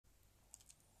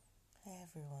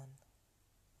everyone.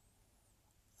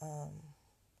 Um,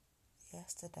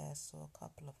 Yesterday I saw a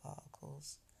couple of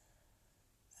articles,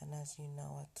 and as you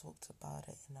know, I talked about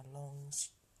it in a long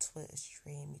Twitter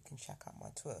stream. You can check out my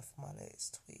Twitter for my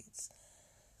latest tweets.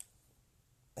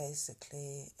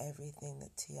 Basically, everything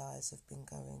that TIs have been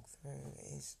going through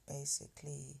is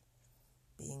basically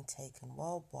being taken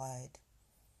worldwide,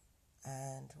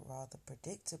 and rather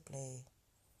predictably,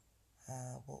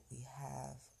 what we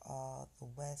have are the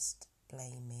West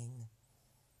blaming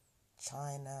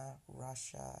China,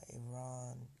 Russia,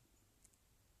 Iran,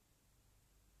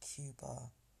 Cuba,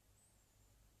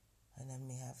 and then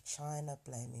we have China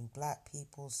blaming black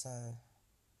people, so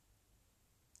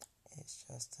it's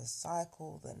just a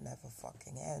cycle that never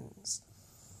fucking ends.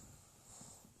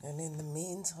 And in the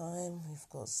meantime, we've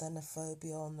got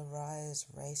xenophobia on the rise,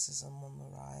 racism on the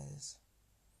rise.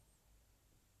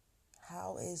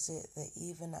 How is it that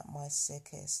even at my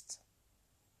sickest,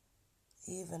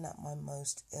 even at my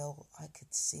most ill, I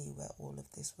could see where all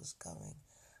of this was going,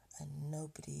 and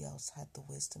nobody else had the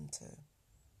wisdom to?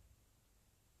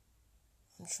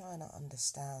 I'm trying to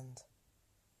understand.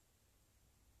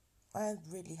 I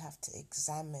really have to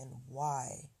examine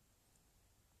why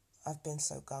I've been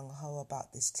so gung-ho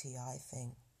about this TI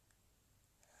thing.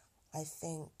 I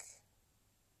think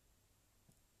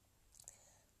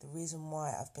the reason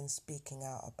why I've been speaking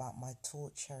out about my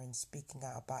torture and speaking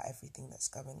out about everything that's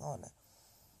going on,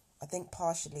 I think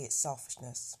partially it's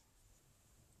selfishness.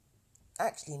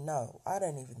 Actually, no, I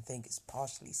don't even think it's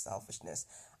partially selfishness.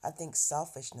 I think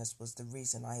selfishness was the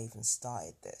reason I even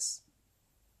started this.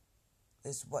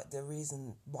 Is what the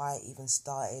reason why I even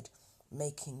started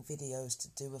making videos to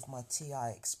do with my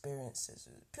TI experiences.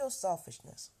 It was pure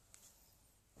selfishness.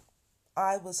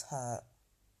 I was hurt.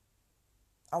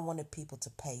 I wanted people to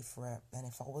pay for it. And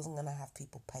if I wasn't going to have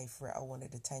people pay for it, I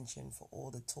wanted attention for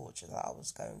all the torture that I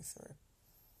was going through.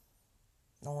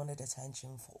 I wanted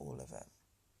attention for all of it.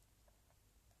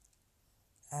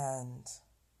 And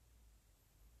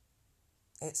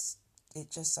it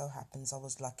just so happens I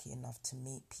was lucky enough to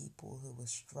meet people who were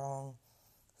strong,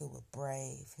 who were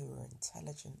brave, who were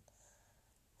intelligent,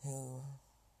 who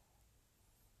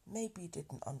maybe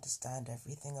didn't understand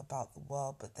everything about the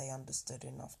world, but they understood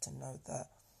enough to know that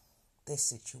this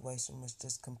situation was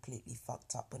just completely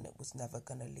fucked up and it was never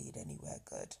going to lead anywhere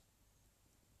good.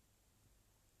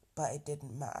 But it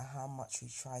didn't matter how much we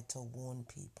tried to warn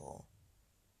people.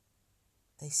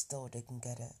 They still didn't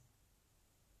get it.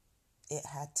 It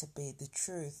had to be the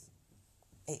truth.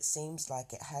 It seems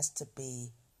like it has to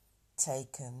be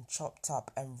taken, chopped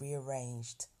up and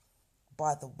rearranged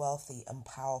by the wealthy and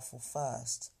powerful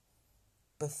first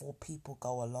before people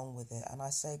go along with it. And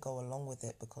I say go along with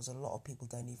it because a lot of people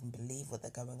don't even believe what they're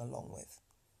going along with.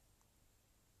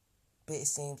 But it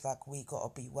seems like we got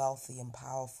to be wealthy and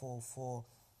powerful for,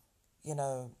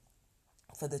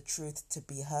 for the truth to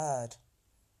be heard.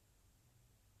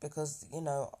 Because,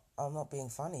 I'm not being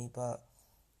funny, but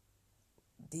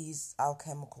these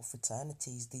alchemical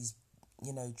fraternities, these,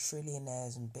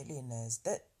 trillionaires and billionaires,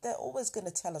 they're always going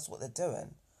to tell us what they're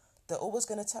doing. They're always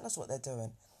going to tell us what they're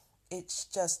doing. It's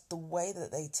just the way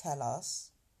that they tell us,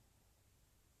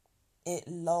 it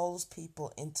lulls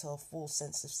people into a false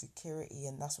sense of security,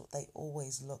 and that's what they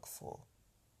always look for.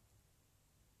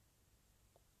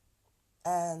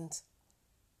 And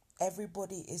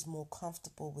everybody is more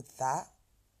comfortable with that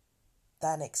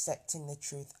than accepting the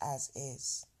truth as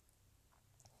is.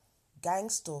 Gang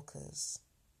stalkers,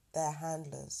 their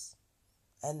handlers,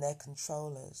 and their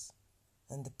controllers,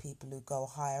 and the people who go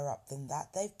higher up than that,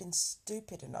 they've been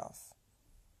stupid enough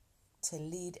to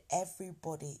lead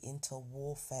everybody into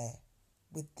warfare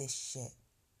with this shit.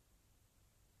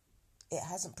 It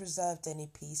hasn't preserved any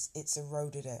peace, it's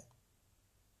eroded it.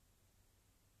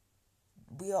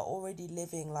 We are already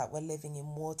living like we're living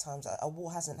in war times. A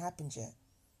war hasn't happened yet.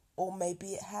 Or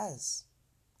maybe it has.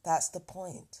 That's the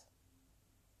point.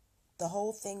 The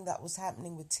whole thing that was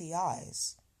happening with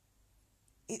TIs,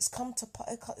 it's come to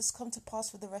pass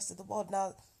for the rest of the world.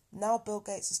 Now Bill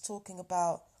Gates is talking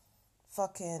about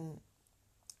fucking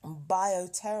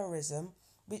bioterrorism,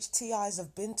 which TIs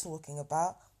have been talking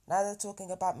about. Now they're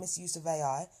talking about misuse of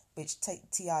AI, which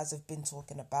TIs have been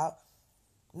talking about.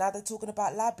 Now they're talking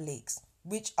about lab leaks,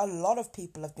 which a lot of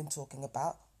people have been talking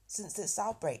about since this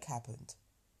outbreak happened.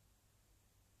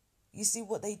 You see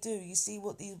what they do. You see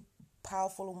what these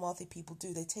powerful and wealthy people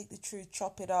do. They take the truth,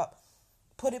 chop it up,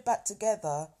 put it back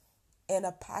together in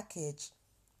a package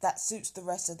that suits the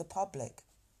rest of the public.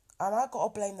 And I got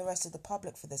to blame the rest of the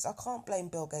public for this. I can't blame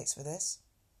Bill Gates for this.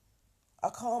 I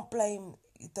can't blame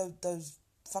those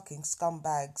fucking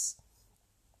scumbags.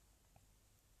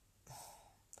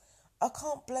 I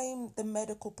can't blame the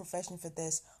medical profession for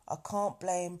this. I can't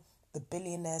blame the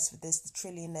billionaires for this, the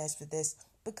trillionaires for this,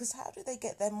 because how do they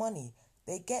get their money?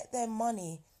 They get their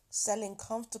money selling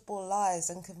comfortable lives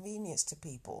and convenience to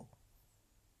people.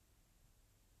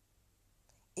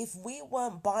 If we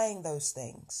weren't buying those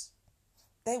things,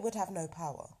 they would have no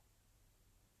power.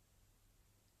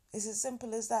 It's as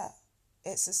simple as that.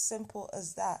 It's as simple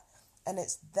as that. And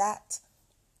it's that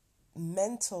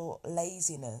mental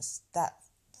laziness, that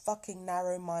fucking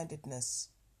narrow-mindedness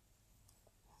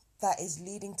that is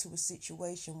leading to a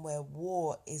situation where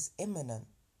war is imminent.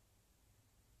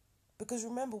 Because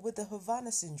remember, with the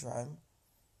Havana syndrome,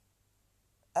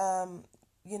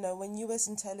 when US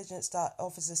intelligence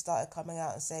officers started coming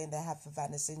out and saying they have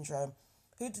Havana syndrome,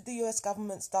 who did the US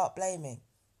government start blaming?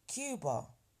 Cuba,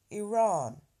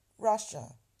 Iran,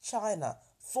 Russia, China,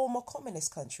 former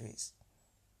communist countries.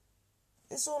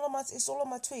 It's all on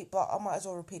my tweet, but I might as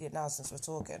well repeat it now since we're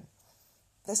talking.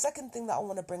 The second thing that I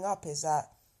want to bring up is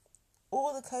that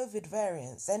all the COVID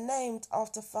variants, they're named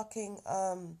after fucking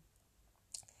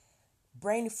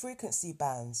brain frequency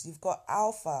bands. You've got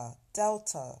Alpha,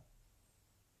 Delta,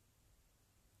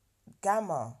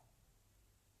 Gamma.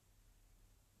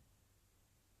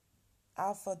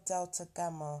 Alpha, Delta,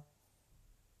 Gamma.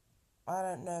 I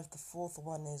don't know if the fourth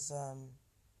one is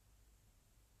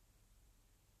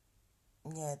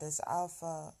there's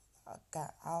Alpha,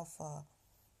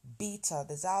 Beta.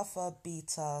 There's Alpha,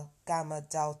 Beta, Gamma,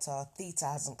 Delta. Theta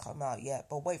hasn't come out yet,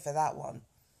 but wait for that one.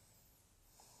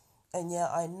 And yeah,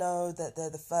 I know that they're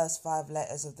the first 5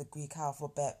 letters of the Greek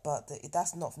alphabet, but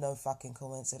that's not no fucking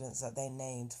coincidence that they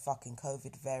named fucking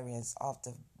COVID variants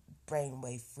after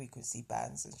brainwave frequency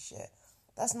bands and shit.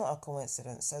 That's not a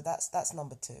coincidence. So that's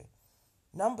number 2.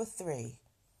 Number 3,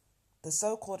 the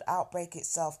so-called outbreak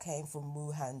itself came from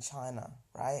Wuhan, China,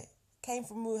 right? Came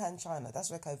from Wuhan, China. That's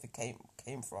where COVID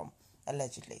came from,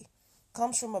 allegedly.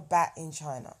 Comes from a bat in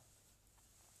China,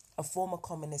 a former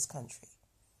communist country.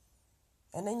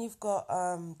 And then you've got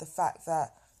the fact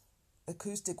that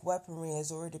acoustic weaponry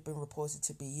has already been reported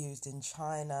to be used in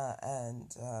China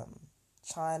and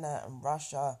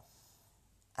Russia,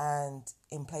 and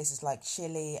in places like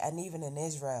Chile, and even in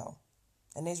Israel.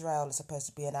 And Israel is supposed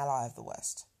to be an ally of the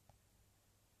West.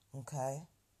 Okay?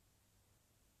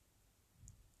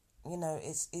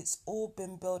 It's all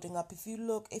been building up. If you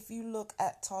look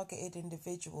at targeted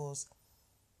individuals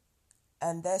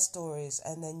and their stories,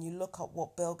 and then you look at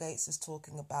what Bill Gates is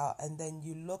talking about, and then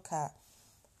you look at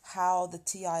how the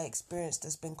TI experience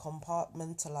has been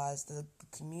compartmentalized, the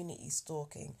community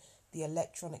stalking, the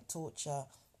electronic torture,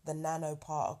 the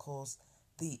nanoparticles,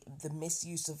 the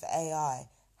misuse of AI,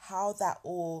 how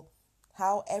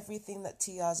everything that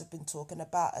TIs have been talking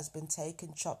about has been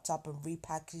taken, chopped up, and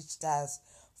repackaged as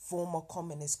former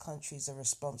communist countries are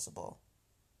responsible.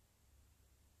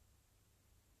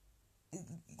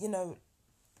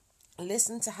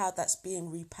 Listen to how that's being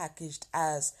repackaged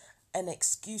as an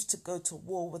excuse to go to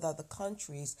war with other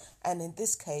countries, and in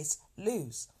this case,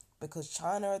 lose. Because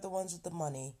China are the ones with the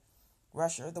money,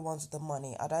 Russia are the ones with the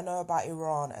money. I don't know about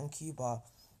Iran and Cuba,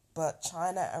 but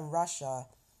China and Russia,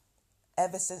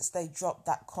 ever since they dropped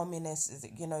that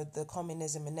the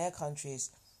communism in their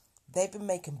countries, they've been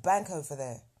making bank over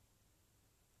there.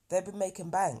 They've been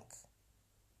making bank.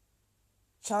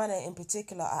 China in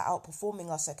particular are outperforming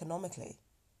us economically.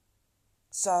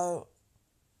 So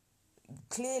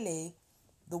clearly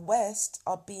the West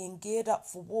are being geared up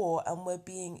for war, and we're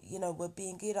being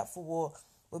geared up for war.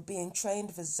 We're being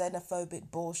trained for xenophobic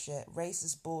bullshit,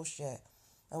 racist bullshit,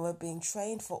 and we're being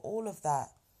trained for all of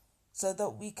that so that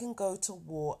we can go to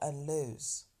war and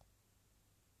lose.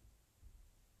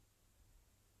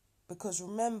 Because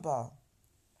remember,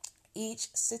 each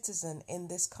citizen in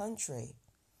this country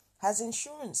has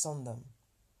insurance on them.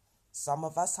 Some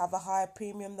of us have a higher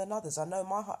premium than others. I know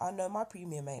my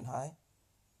premium ain't high.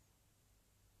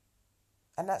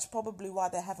 And that's probably why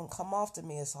they haven't come after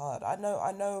me as hard. I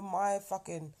know my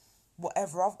fucking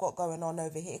whatever I've got going on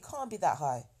over here, it can't be that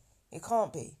high. It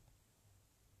can't be.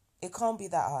 It can't be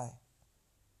that high.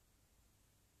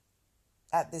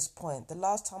 At this point, the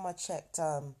last time I checked,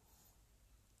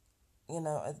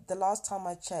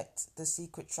 the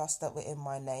secret trusts that were in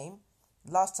my name,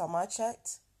 last time I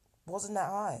checked, wasn't that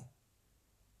high.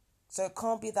 So it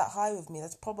can't be that high with me.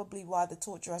 That's probably why the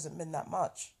torture hasn't been that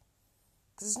much.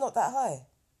 Because it's not that high.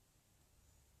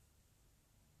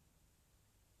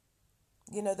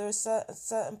 There are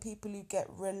certain people who get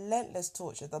relentless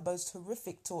torture, the most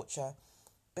horrific torture,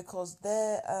 because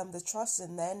the trust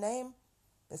in their name,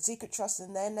 the secret trust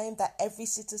in their name that every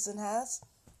citizen has,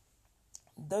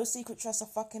 those secret trusts are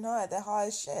fucking high. They're high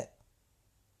as shit.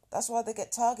 That's why they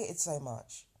get targeted so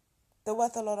much. They're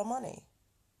worth a lot of money.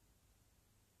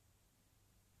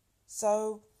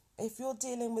 So if you're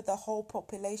dealing with a whole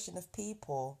population of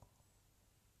people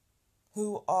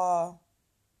who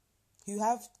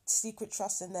have secret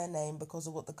trust in their name because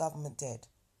of what the government did,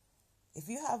 if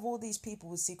you have all these people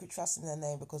with secret trust in their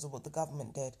name because of what the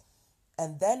government did,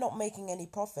 and they're not making any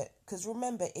profit, because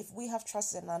remember, if we have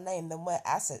trust in our name, then we're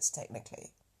assets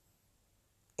technically.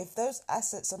 If those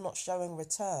assets are not showing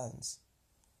returns,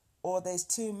 or there's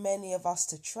too many of us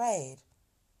to trade,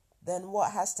 then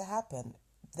what has to happen?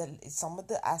 Then some of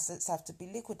the assets have to be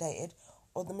liquidated,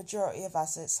 or the majority of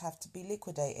assets have to be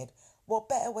liquidated. What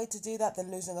better way to do that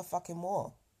than losing a fucking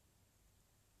war?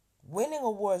 Winning a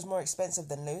war is more expensive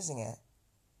than losing it.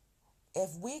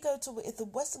 If the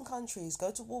Western countries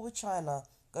go to war with China,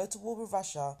 go to war with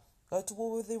Russia, go to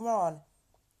war with Iran,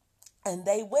 and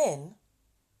they win,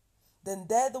 then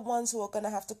they're the ones who are going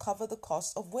to have to cover the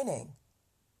cost of winning.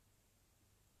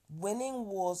 Winning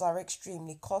wars are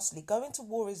extremely costly. Going to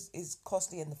war is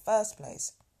costly in the first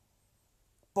place.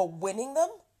 But winning them?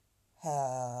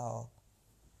 Hell,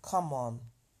 come on.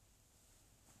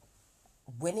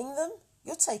 Winning them?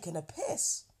 You're taking a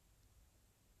piss.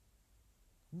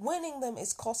 Winning them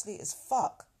is costly as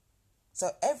fuck.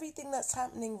 So everything that's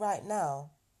happening right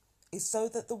now is so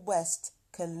that the West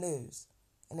can lose.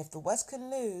 And if the West can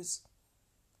lose,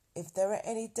 if there are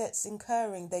any debts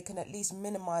incurring, they can at least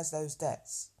minimize those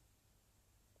debts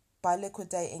by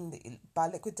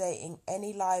liquidating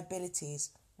any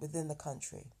liabilities within the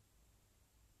country.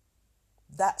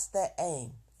 That's their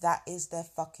aim. That is their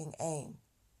fucking aim.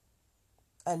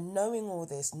 And knowing all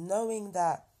this, knowing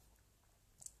that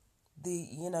the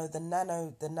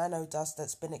nano dust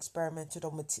that's been experimented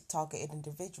on with targeted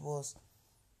individuals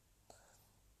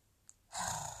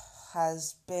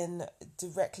has been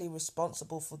directly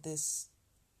responsible for this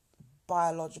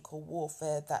biological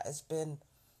warfare that has been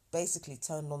basically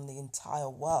turned on the entire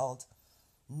world,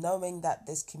 knowing that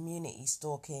this community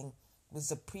stalking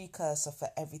was a precursor for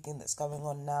everything that's going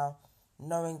on now,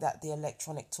 knowing that the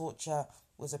electronic torture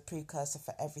was a precursor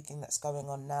for everything that's going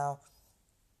on now.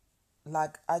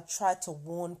 Like, I tried to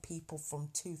warn people from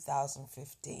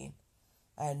 2015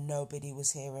 and nobody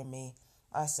was hearing me.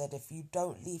 I said, if you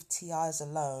don't leave TIs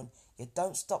alone, you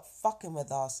don't stop fucking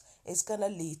with us, it's going to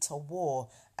lead to war.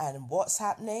 And what's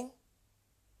happening?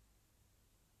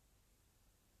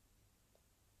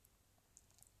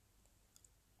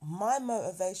 My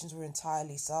motivations were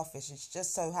entirely selfish. It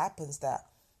just so happens that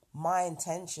my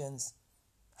intentions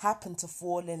happen to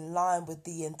fall in line with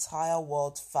the entire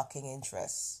world's fucking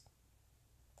interests.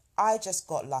 I just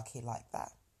got lucky like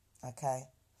that, okay?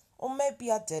 Or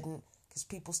maybe I didn't, because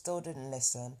people still didn't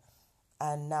listen.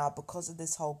 And now, because of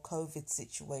this whole COVID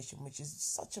situation, which is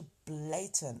such a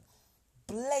blatant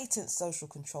social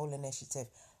control initiative,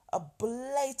 a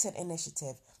blatant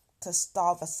initiative to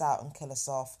starve us out and kill us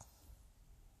off,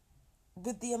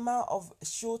 with the amount of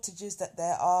shortages that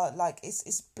there are, like,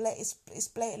 it's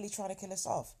blatantly trying to kill us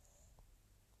off.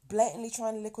 Blatantly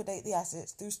trying to liquidate the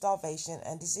assets through starvation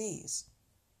and disease.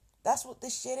 That's what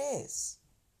this shit is.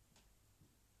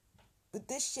 With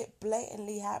this shit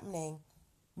blatantly happening,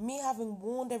 me having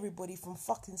warned everybody from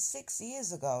fucking 6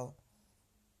 years ago,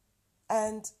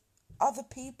 and other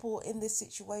people in this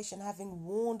situation having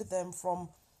warned them from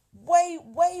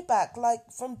way back,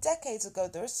 like from decades ago.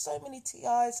 There are so many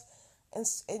TIs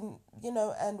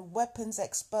and weapons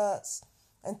experts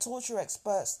and torture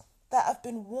experts that have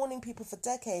been warning people for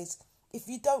decades. If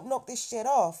you don't knock this shit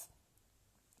off,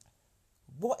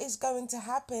 what is going to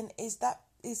happen is that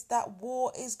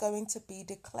war is going to be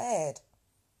declared.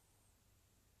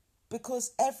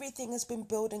 Because everything has been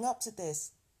building up to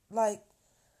this. Like,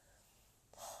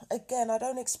 again, I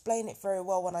don't explain it very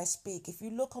well when I speak. If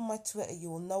you look on my Twitter, you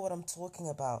will know what I'm talking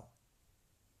about.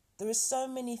 There are so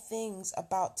many things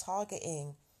about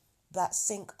targeting that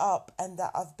sync up and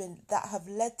that have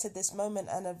led to this moment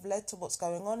and have led to what's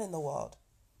going on in the world.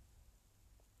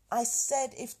 I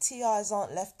said if TIs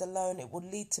aren't left alone, it will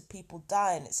lead to people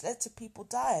dying. It's led to people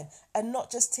dying, and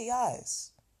not just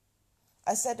TIs.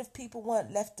 I said if people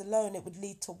weren't left alone, it would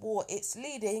lead to war. It's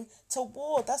leading to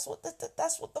war. That's what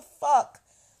the fuck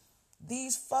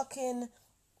these fucking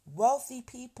wealthy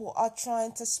people are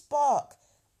trying to spark.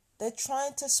 They're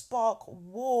trying to spark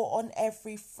war on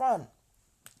every front.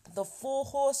 The 4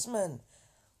 horsemen,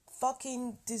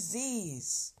 fucking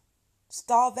disease,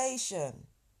 starvation,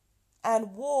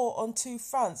 and war on 2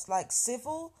 fronts, like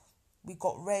civil. We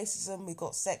got racism, we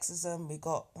got sexism, we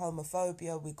got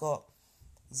homophobia, we got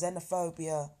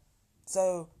xenophobia.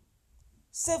 So,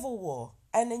 civil war.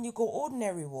 And then you got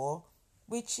ordinary war,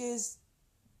 which is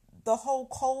the whole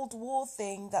Cold War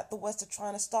thing that the West are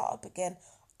trying to start up again,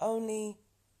 only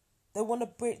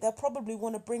they'll probably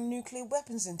want to bring nuclear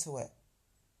weapons into it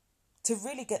to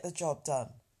really get the job done.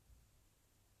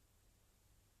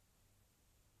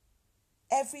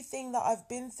 Everything that I've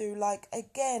been through, like,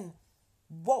 again,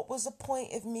 what was the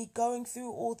point of me going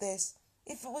through all this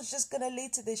if it was just going to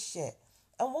lead to this shit?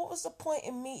 And what was the point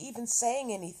in me even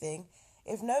saying anything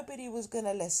if nobody was going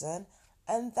to listen,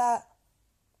 and that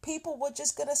people were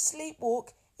just going to sleepwalk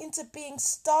into being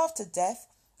starved to death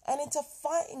and into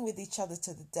fighting with each other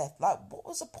to the death? Like, what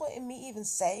was the point in me even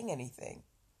saying anything?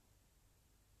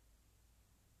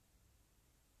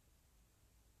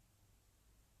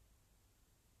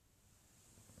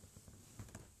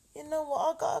 You know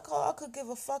what? I could give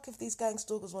a fuck if these gang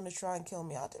stalkers want to try and kill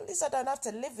me. At least I don't have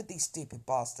to live with these stupid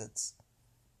bastards.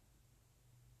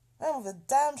 I'm for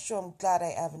damn sure I'm glad I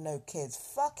ain't having no kids.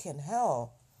 Fucking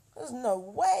hell. There's no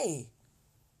way.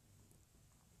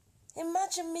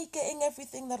 Imagine me getting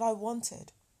everything that I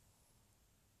wanted.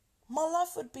 My life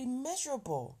would be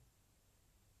miserable.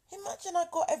 Imagine I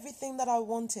got everything that I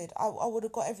wanted. I would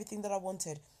have got everything that I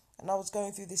wanted. And I was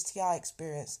going through this TI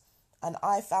experience. And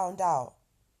I found out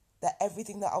that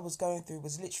everything that I was going through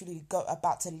was literally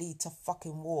about to lead to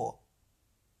fucking war.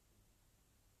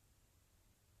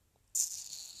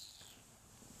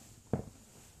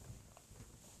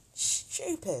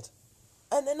 Stupid.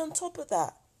 And then on top of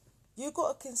that, you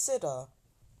got to consider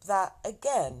that,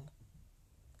 again,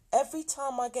 every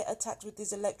time I get attacked with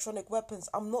these electronic weapons,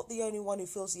 I'm not the only one who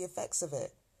feels the effects of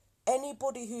it.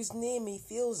 Anybody who's near me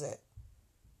feels it.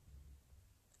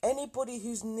 Anybody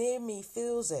who's near me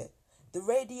feels it. The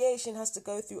radiation has to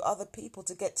go through other people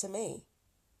to get to me.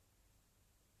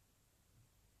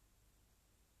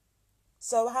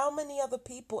 So how many other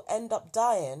people end up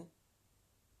dying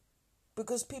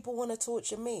because people want to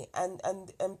torture me? And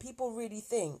people really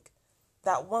think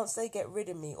that once they get rid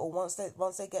of me, or once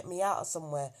they get me out of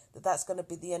somewhere, that's going to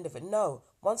be the end of it. No.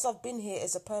 Once I've been here,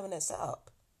 it's a permanent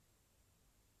setup.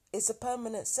 It's a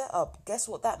permanent setup. Guess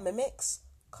what that mimics?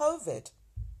 COVID.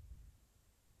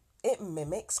 It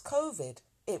mimics COVID.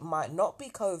 It might not be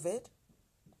COVID.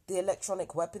 The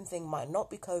electronic weapon thing might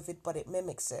not be COVID, but it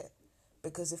mimics it.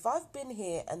 Because if I've been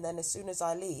here and then as soon as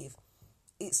I leave,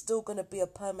 it's still going to be a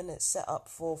permanent setup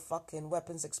for fucking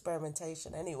weapons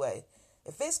experimentation anyway.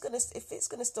 If it's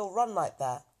gonna still run like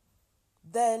that,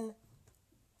 then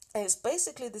it's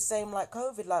basically the same like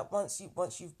COVID. Like once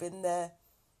you've been there,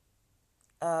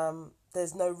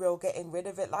 there's no real getting rid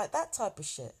of it, like that type of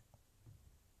shit.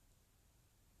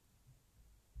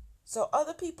 So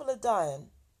other people are dying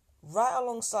right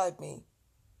alongside me.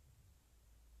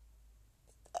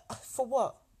 For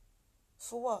what?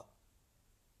 For what?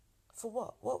 For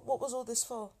what? What was all this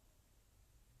for?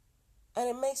 And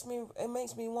it makes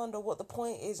me wonder what the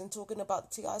point is in talking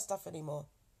about the TI stuff anymore.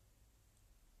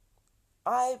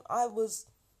 I was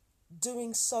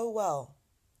doing so well.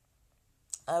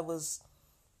 I was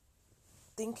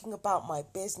thinking about my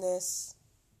business.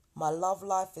 My love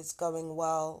life is going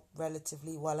well,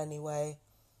 relatively well anyway.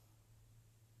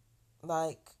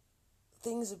 Like,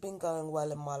 things have been going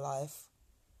well in my life.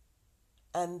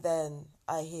 And then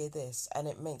I hear this and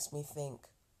it makes me think,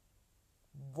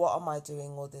 what am I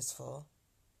doing all this for?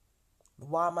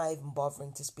 Why am I even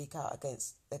bothering to speak out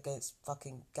against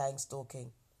fucking gang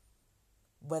stalking?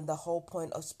 When the whole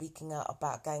point of speaking out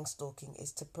about gang stalking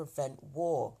is to prevent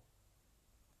war.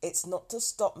 It's not to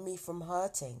stop me from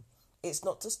hurting. It's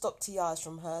not to stop TIs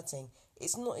from hurting.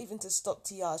 It's not even to stop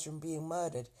TIs from being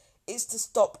murdered. It's to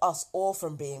stop us all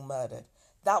from being murdered.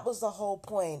 That was the whole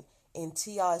point in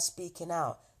TI speaking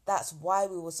out. That's why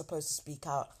we were supposed to speak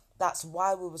out. That's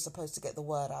why we were supposed to get the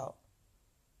word out.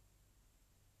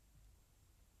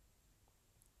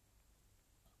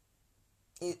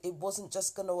 It wasn't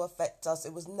just going to affect us.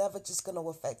 It was never just going to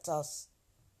affect us.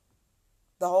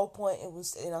 The whole point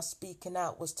in us speaking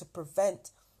out was to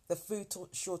prevent the food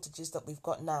shortages that we've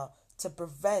got now, to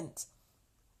prevent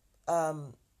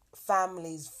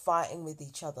families fighting with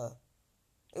each other.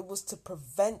 It was to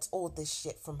prevent all this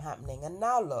shit from happening. And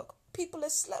now look, people are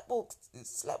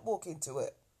sleptwalking to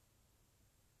it.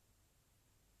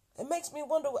 It makes me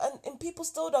wonder, and people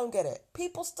still don't get it.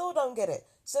 People still don't get it.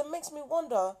 So it makes me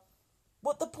wonder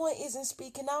what the point is in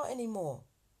speaking out anymore.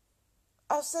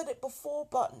 I've said it before,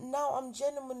 but now I'm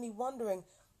genuinely wondering.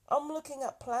 I'm looking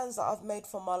at plans that I've made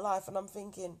for my life and I'm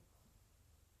thinking,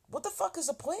 what the fuck is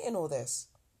the point in all this?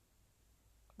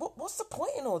 What's the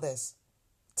point in all this?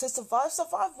 To survive?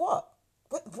 Survive what?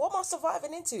 What am I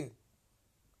surviving into?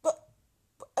 But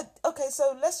okay,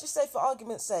 so let's just say for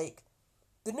argument's sake,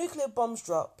 the nuclear bombs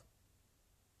drop.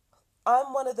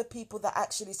 I'm one of the people that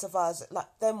actually survives it. Like,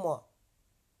 then what?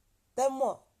 Then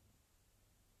what?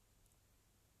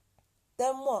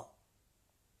 Then what?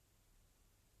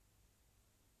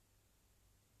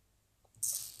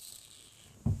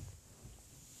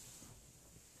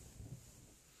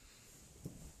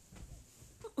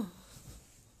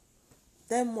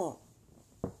 Then what?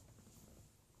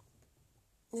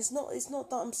 It's not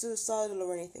that I'm suicidal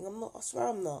or anything. I'm not. I swear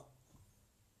I'm not.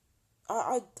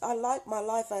 I like my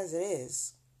life as it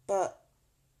is. But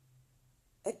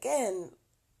again,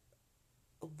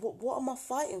 what am I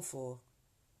fighting for?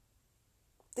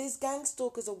 These gang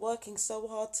stalkers are working so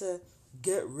hard to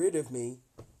get rid of me.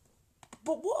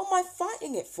 But what am I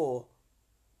fighting it for?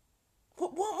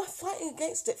 What am I fighting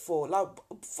against it for? Like,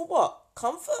 for what?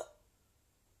 Comfort?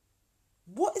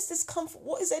 What is this comfort?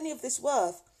 What is any of this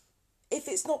worth if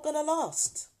it's not going to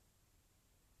last?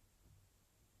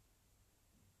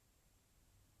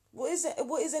 What is it?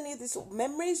 What is any of this?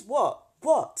 Memories? What?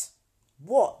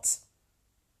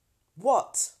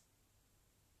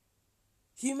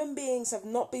 Human beings have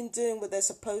not been doing what they're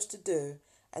supposed to do,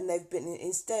 and they've been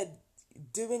instead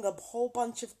doing a whole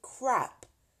bunch of crap,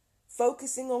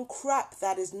 focusing on crap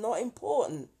that is not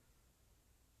important,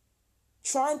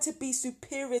 trying to be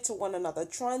superior to one another,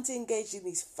 trying to engage in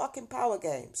these fucking power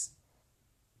games.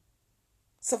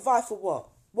 Survive for what?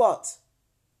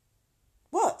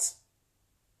 What?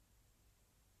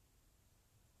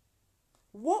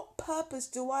 What purpose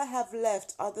do I have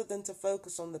left other than to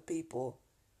focus on the people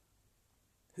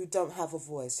who don't have a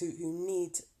voice, who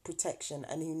need protection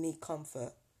and who need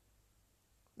comfort?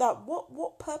 Like,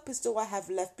 what purpose do I have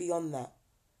left beyond that?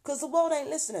 Because the world ain't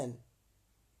listening.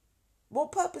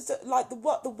 What purpose?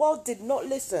 The world did not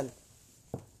listen.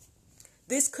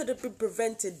 This could have been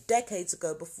prevented decades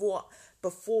ago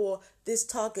before this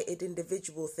targeted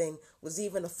individual thing was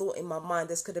even a thought in my mind.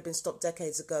 This could have been stopped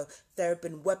decades ago. There have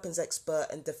been weapons expert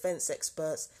and defense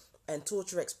experts and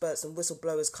torture experts and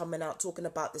whistleblowers coming out talking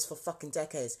about this for fucking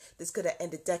decades. This could have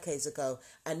ended decades ago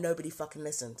and nobody fucking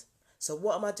listened. So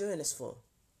what am I doing this for?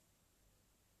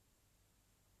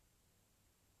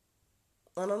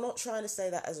 And I'm not trying to say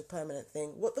that as a permanent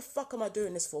thing. What the fuck am I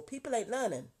doing this for? People ain't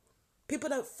learning. People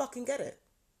don't fucking get it.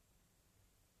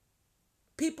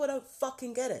 People don't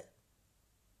fucking get it.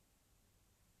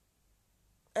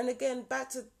 And again, back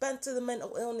to the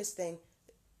mental illness thing.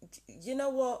 You know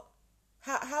what?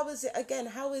 How is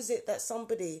it that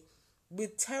somebody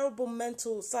with terrible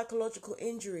mental psychological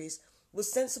injuries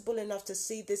was sensible enough to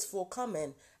see this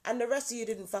forecoming, and the rest of you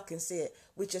didn't fucking see it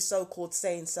with your so-called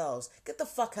sane selves? Get the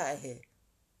fuck out of here.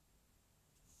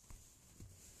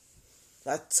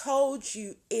 I told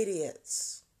you,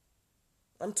 idiots.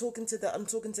 I'm talking to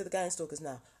the gang stalkers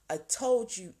now. I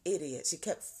told you, idiots. You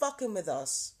kept fucking with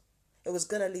us. It was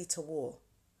gonna lead to war.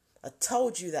 I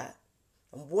told you that.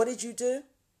 And what did you do?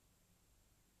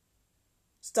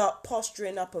 Start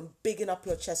posturing up and bigging up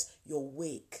your chest. You're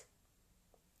weak.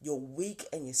 You're weak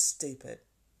and you're stupid.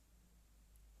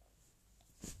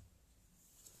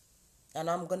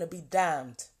 And I'm gonna be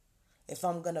damned if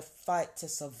I'm gonna fight to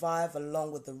survive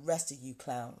along with the rest of you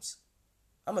clowns.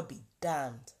 I'm gonna be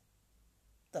damned.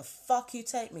 The fuck you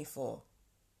take me for?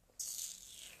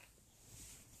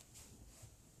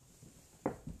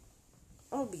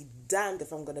 I'm gonna be damned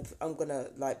if I'm gonna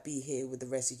like be here with the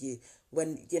rest of you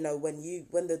when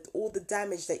all the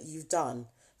damage that you've done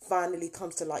finally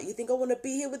comes to light. You think I want to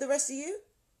be here with the rest of you?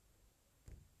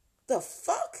 The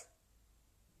fuck?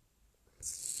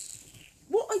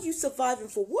 What are you surviving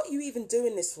for? What are you even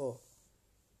doing this for?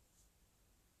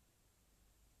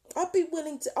 I'd be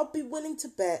willing to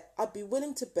bet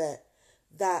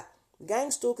that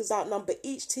gang stalkers outnumber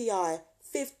each TI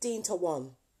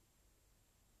 15-1.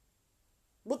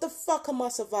 What the fuck am I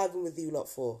surviving with you lot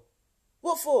for?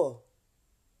 What for?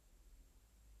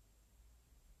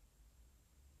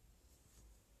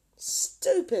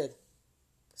 Stupid.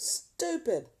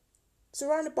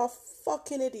 Surrounded by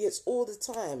fucking idiots all the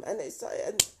time, and it's like,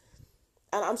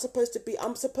 and I'm supposed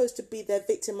to be their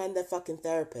victim and their fucking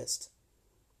therapist.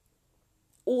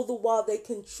 All the while they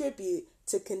contribute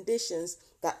to conditions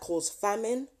that cause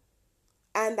famine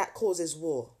and that causes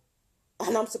war.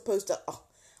 And I'm supposed to,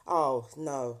 oh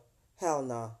no, hell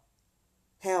no.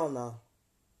 Hell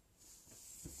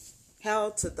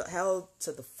to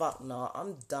the fuck no.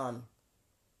 I'm done.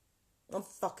 I'm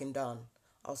fucking done.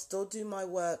 I'll still do my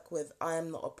work with I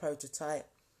Am Not a Prototype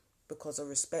because I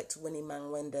respect Winnie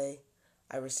Mangwende.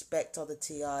 I respect other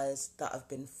TIs that have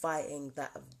been fighting,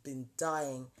 that have been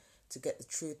dying to get the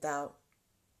truth out.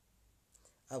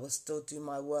 I will still do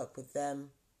my work with them.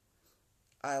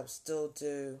 I'll still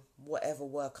do whatever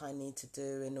work I need to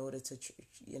do in order to,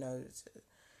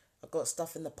 I've got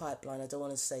stuff in the pipeline. I don't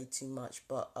want to say too much,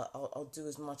 but I'll do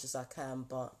as much as I can.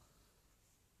 But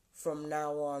from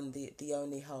now on, the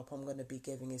only help I'm going to be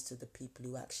giving is to the people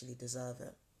who actually deserve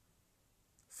it.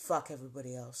 Fuck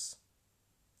everybody else.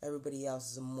 Everybody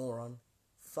else is a moron.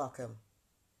 Fuck them.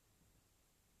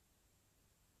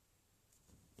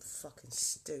 Fucking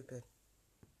stupid.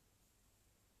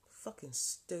 Fucking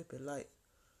stupid. Like,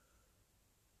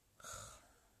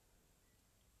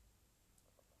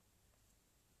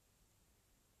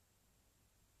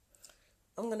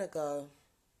 I'm gonna go.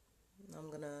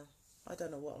 I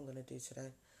don't know what I'm gonna do today.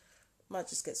 Might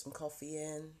just get some coffee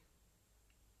in,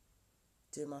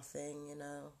 do my thing, you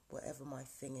know, whatever my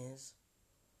thing is.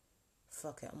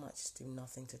 Fuck it, I might just do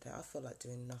nothing today. I feel like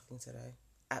doing nothing today.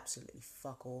 Absolutely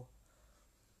fuck all.